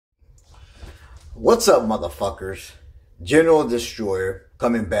What's up, motherfuckers? General Destroyer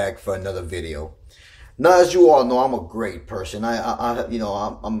coming back for another video. Now, as you all know, I'm a great person.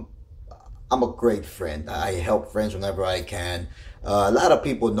 I'm a great friend. I help friends whenever I can. A lot of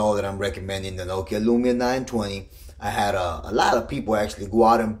people know that I'm recommending the Nokia Lumia 920. I had a lot of people actually go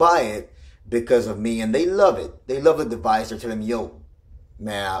out and buy it because of me, and they love it. They love the device. They're telling me, yo,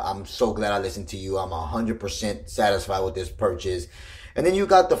 man, I'm so glad I listened to you. I'm 100% satisfied with this purchase. And then you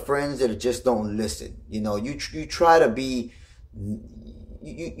got the friends that just don't listen. You know, you try to be,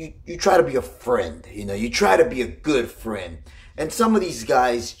 you try to be a friend. You know, you try to be a good friend. And some of these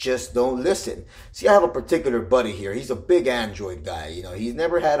guys just don't listen. See, I have a particular buddy here. He's a big Android guy. You know, he's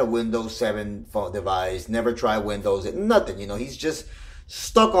never had a Windows 7 phone device, never tried Windows, nothing. You know, he's just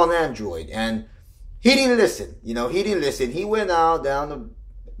stuck on Android. And he didn't listen. You know, he didn't listen. He went out down to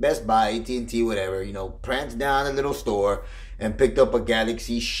Best Buy, AT&T, whatever, you know, pranced down a little store and picked up a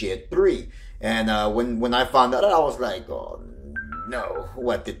Galaxy shit 3. And when I found out, I was like, oh no,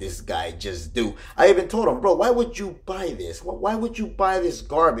 what did this guy just do? I even told him, bro, why would you buy this? Why would you buy this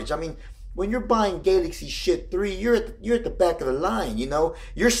garbage? I mean, when you're buying Galaxy shit 3, you're at the back of the line, you know?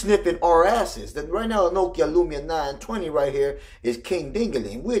 You're sniffing our asses. Then right now, Nokia Lumia 920 right here is king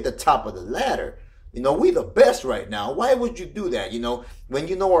dingaling. We're at the top of the ladder. You know, we the best right now. Why would you do that? You know, when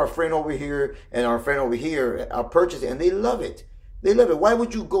you know our friend over here and our friend over here are purchasing and they love it. They love it. Why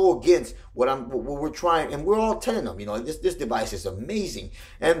would you go against what we're trying? And we're all telling them, you know, this device is amazing.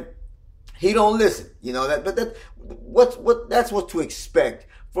 And he don't listen. You know, that's what to expect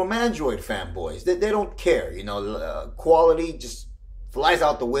from Android fanboys. They don't care. You know, quality just flies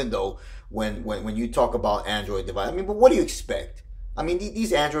out the window when you talk about Android device. I mean, but what do you expect? I mean,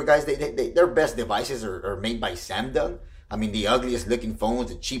 these Android guys, their best devices are made by Samdung. I mean, the ugliest looking phones,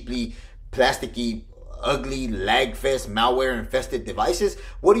 the cheaply, plasticky, ugly, lag-fest, malware-infested devices.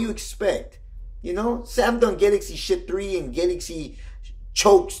 What do you expect? You know, Samsung Galaxy shit 3 and Galaxy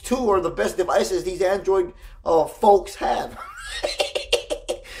Chokes 2 are the best devices these Android folks have.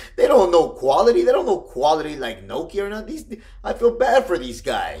 They don't know quality. They don't know quality like Nokia or not. I feel bad for these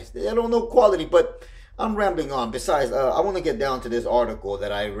guys. They don't know quality, but I'm rambling on. Besides, I want to get down to this article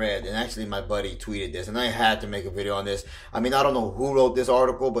that I read, and actually my buddy tweeted this, and I had to make a video on this. I mean, I don't know who wrote this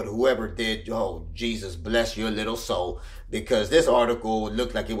article, but whoever did, oh, Jesus bless your little soul, because this article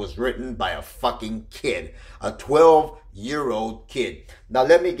looked like it was written by a fucking kid, a 12-year-old kid. Now,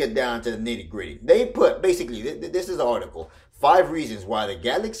 let me get down to the nitty-gritty. They put, basically, this is the article, 5 reasons why the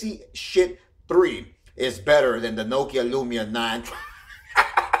Galaxy shit 3 is better than the Nokia Lumia 920.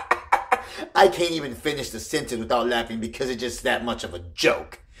 I can't even finish the sentence without laughing because it's just that much of a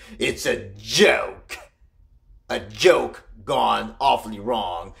joke. It's a joke. A joke gone awfully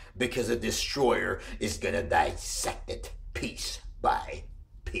wrong because a destroyer is going to dissect it piece by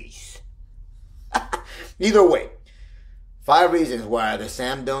piece. Either way, 5 reasons why the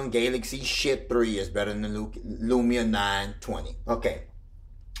Samsung Galaxy shit 3 is better than the Lumia 920. Okay.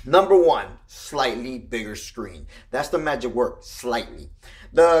 Number 1, slightly bigger screen. That's the magic word, slightly.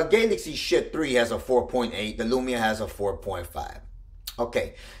 The Galaxy shit 3 has a 4.8. The Lumia has a 4.5.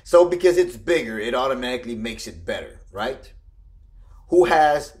 Okay, so because it's bigger, it automatically makes it better, right? Who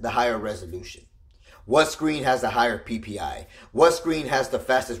has the higher resolution? What screen has the higher PPI? What screen has the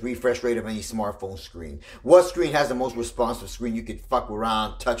fastest refresh rate of any smartphone screen? What screen has the most responsive screen you could fuck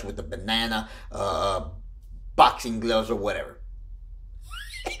around, touch with a banana, boxing gloves, or whatever?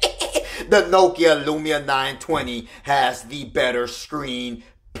 The Nokia Lumia 920 has the better screen,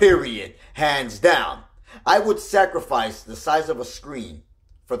 period. Hands down. I would sacrifice the size of a screen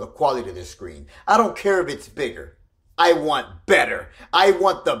for the quality of the screen. I don't care if it's bigger. I want better. I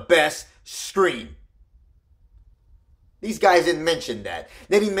want the best screen. These guys didn't mention that.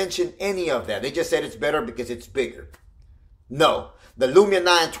 They didn't mention any of that. They just said it's better because it's bigger. No. The Lumia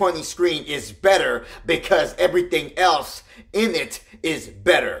 920 screen is better because everything else in it is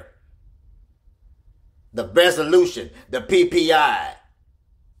better. The resolution, the PPI,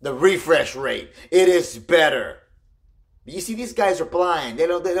 the refresh rate, it is better. You see, these guys are blind. They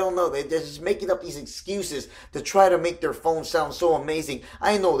don't know. They're just making up these excuses to try to make their phone sound so amazing.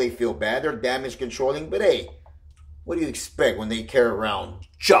 I know they feel bad. They're damage controlling, but hey, what do you expect when they carry around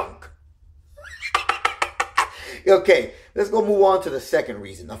junk? Okay, let's go move on to the second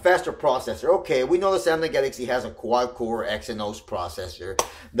reason, a faster processor. Okay, we know the Samsung Galaxy has a quad-core Exynos processor.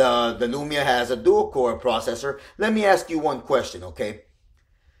 The Lumia has a dual-core processor. Let me ask you one question, okay?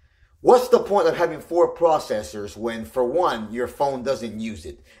 What's the point of having 4 processors when, for one, your phone doesn't use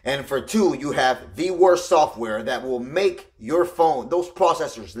it? And for 2, you have the worst software that will make your phone, those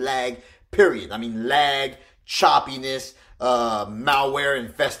processors lag, period. I mean, lag, choppiness, malware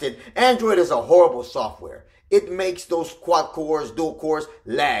infested. Android is a horrible software. It makes those quad cores, dual cores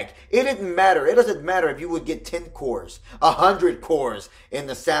lag. It didn't matter. It doesn't matter if you would get 10 cores, 100 cores in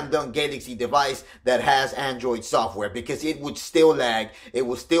the Samsung Galaxy device that has Android software, because it would still lag. It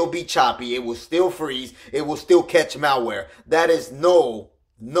will still be choppy. It will still freeze. It will still catch malware. That is no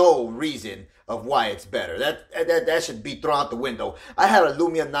reason of why it's better. That should be thrown out the window. I had a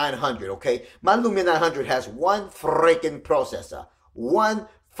Lumia 900, okay? My Lumia 900 has one freaking processor. One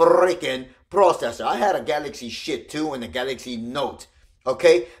freaking processor. I had a Galaxy shit too, and a Galaxy Note.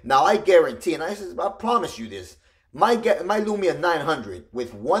 Okay? Now I guarantee, and I promise you this, my Lumia 900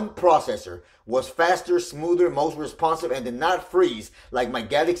 with one processor was faster, smoother, most responsive, and did not freeze like my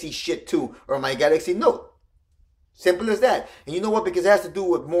Galaxy shit 2 or my Galaxy Note. Simple as that. And you know what? Because it has to do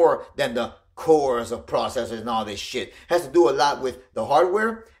with more than the cores of processors and all this shit. It has to do a lot with the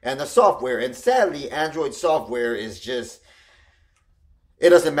hardware and the software. And sadly, Android software is just, it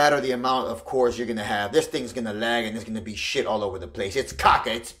doesn't matter the amount of cores you're going to have. This thing's going to lag and it's going to be shit all over the place. It's caca.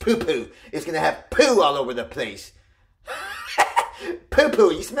 It's poo-poo. It's going to have poo all over the place.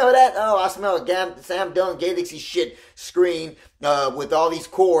 Poo-poo. You smell that? Oh, I smell a samdung Galaxy shit screen with all these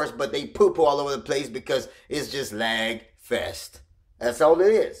cores, but they poo-poo all over the place because it's just lag fest. That's all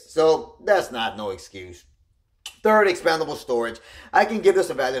it is. So that's not no excuse. Third, expandable storage. I can give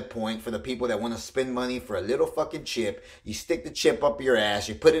this a valid point for the people that want to spend money for a little fucking chip. You stick the chip up your ass,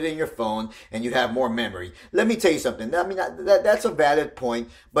 you put it in your phone, and you have more memory. Let me tell you something. I mean, that's a valid point,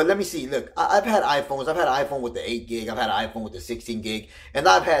 but let me see. Look, I've had iPhones. I've had an iPhone with the 8 gig. I've had an iPhone with the 16 gig, and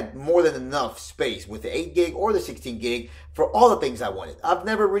I've had more than enough space with the 8 gig or the 16 gig for all the things I wanted. I've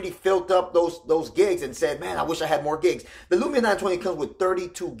never really filled up those gigs and said, man, I wish I had more gigs. The Lumia 920 comes with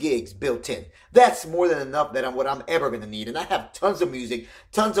 32 gigs built in. That's more than enough that what I'm ever going to need. And I have tons of music,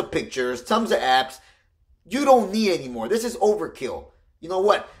 tons of pictures, tons of apps. You don't need any more. This is overkill. You know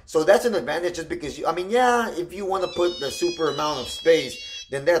what? So that's an advantage just because, if you want to put the super amount of space,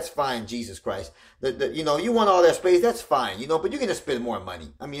 then that's fine, Jesus Christ. You want all that space, that's fine, but you're going to spend more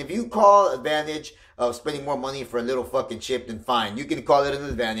money. I mean, if you call advantage of spending more money for a little fucking chip, then fine. You can call it an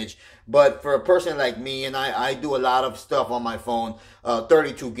advantage. But for a person like me, and I do a lot of stuff on my phone,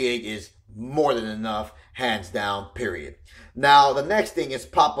 32 gig is more than enough, hands down, period. Now, the next thing is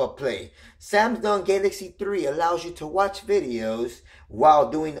pop-up play. Samsung Galaxy 3 allows you to watch videos while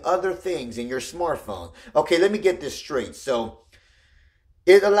doing other things in your smartphone. Okay, let me get this straight. So,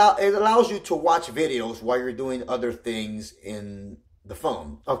 it allows you to watch videos while you're doing other things in the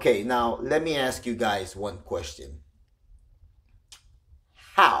phone. Okay, now, let me ask you guys one question.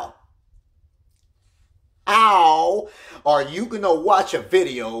 How are you going to watch a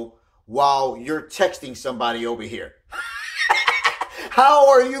video while you're texting somebody over here? How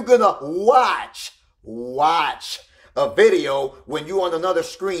are you going to watch a video when you on another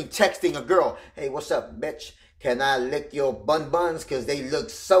screen texting a girl? Hey, what's up, bitch? Can I lick your buns? Because they look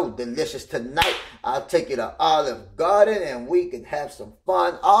so delicious tonight. I'll take you to Olive Garden and we can have some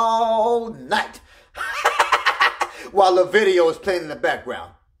fun all night. While the video is playing in the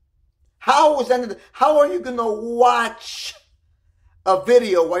background. How are you going to watch a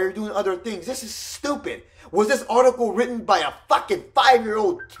video while you're doing other things? This is stupid. Was this article written by a fucking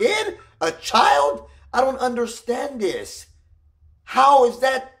 5-year-old kid? A child? I don't understand this. How is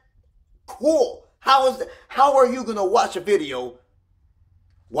that cool? How are you going to watch a video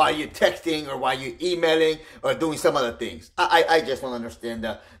while you're texting or while you're emailing or doing some other things? I just don't understand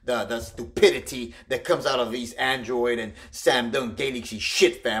the stupidity that comes out of these Android and Samsung Galaxy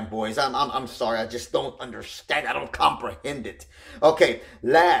shit fanboys. I'm sorry, I just don't understand. I don't comprehend it. Okay,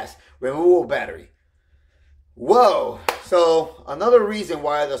 last, removable battery. Whoa. So another reason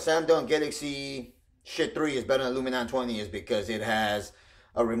why the Samsung Galaxy shit 3 is better than Lumia 920 is because it has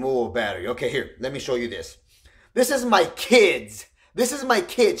a removable battery. Okay, here, let me show you this. This is my kid's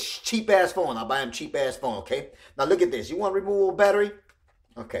cheap ass phone. I'll buy him cheap ass phone, okay? Now look at this. You want a removable battery?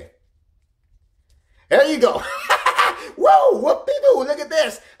 Okay. There you go. Whoa, whoop-de-doo, look at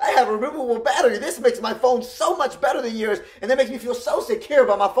this. I have a removable battery. This makes my phone so much better than yours, and it makes me feel so secure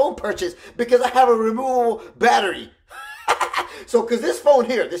about my phone purchase because I have a removable battery. So, because this phone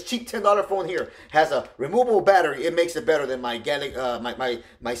here, this cheap $10 phone here, has a removable battery, it makes it better than my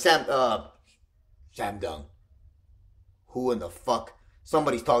Samdung. Who in the fuck?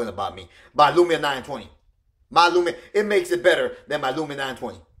 Somebody's talking about me. My Lumia 920. My Lumia, it makes it better than my Lumia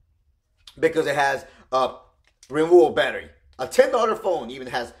 920 because it has a removable battery. A $10 phone even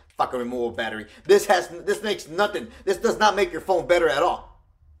has fucking removable battery. This makes nothing. This does not make your phone better at all.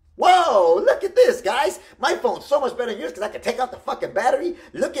 Whoa, look at this, guys. My phone's so much better than yours because I can take out the fucking battery,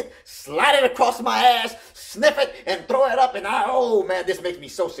 look it, slide it across my ass, sniff it, and throw it up. And oh man, this makes me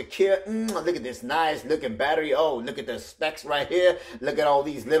so secure. Look at this nice looking battery. Oh, look at the specs right here. Look at all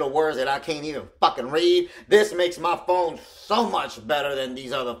these little words that I can't even fucking read. This makes my phone so much better than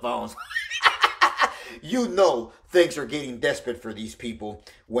these other phones. You know things are getting desperate for these people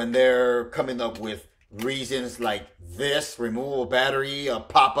when they're coming up with reasons like this, removable battery, a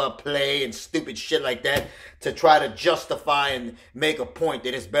pop-up play, and stupid shit like that to try to justify and make a point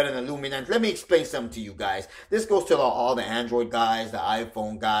that it's better than Lumia 9. Let me explain something to you guys. This goes to all the Android guys, the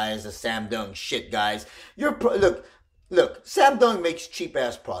iPhone guys, the samdung shit guys. Look, Samsung makes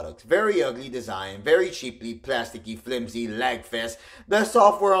cheap-ass products. Very ugly design, very cheaply, plasticky, flimsy, lag-fest. The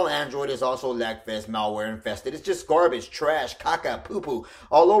software on Android is also lag-fest, malware-infested. It's just garbage, trash, caca, poo-poo,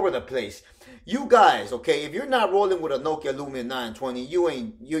 all over the place. You guys, okay, if you're not rolling with a Nokia Lumia 920, you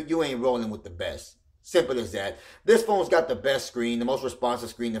ain't rolling with the best. Simple as that. This phone's got the best screen, the most responsive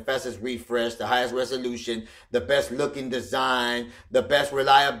screen, the fastest refresh, the highest resolution, the best looking design, the best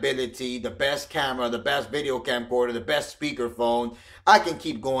reliability, the best camera, the best video camcorder, the best speakerphone. I can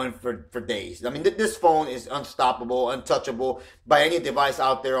keep going for days. I mean, this phone is unstoppable, untouchable by any device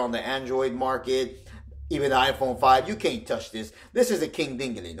out there on the Android market. Even the iPhone 5, you can't touch this. This is a king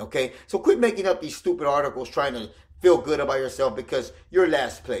dingling, okay? So quit making up these stupid articles trying to feel good about yourself because you're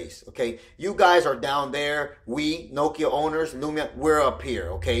last place, okay? You guys are down there. We, Nokia owners, Lumia, we're up here,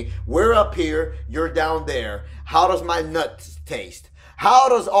 okay? We're up here. You're down there. How does my nuts taste? How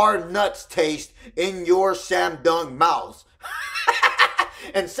does our nuts taste in your samdung mouths?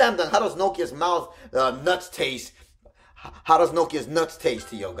 And Samsung, how does Nokia's nuts taste? How does Nokia's nuts taste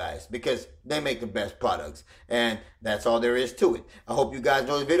to you guys? Because they make the best products. And that's all there is to it. I hope you guys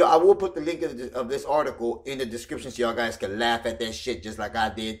enjoyed the video. I will put the link of this article in the description so y'all guys can laugh at that shit just like I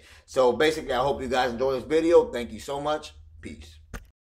did. So basically, I hope you guys enjoyed this video. Thank you so much. Peace.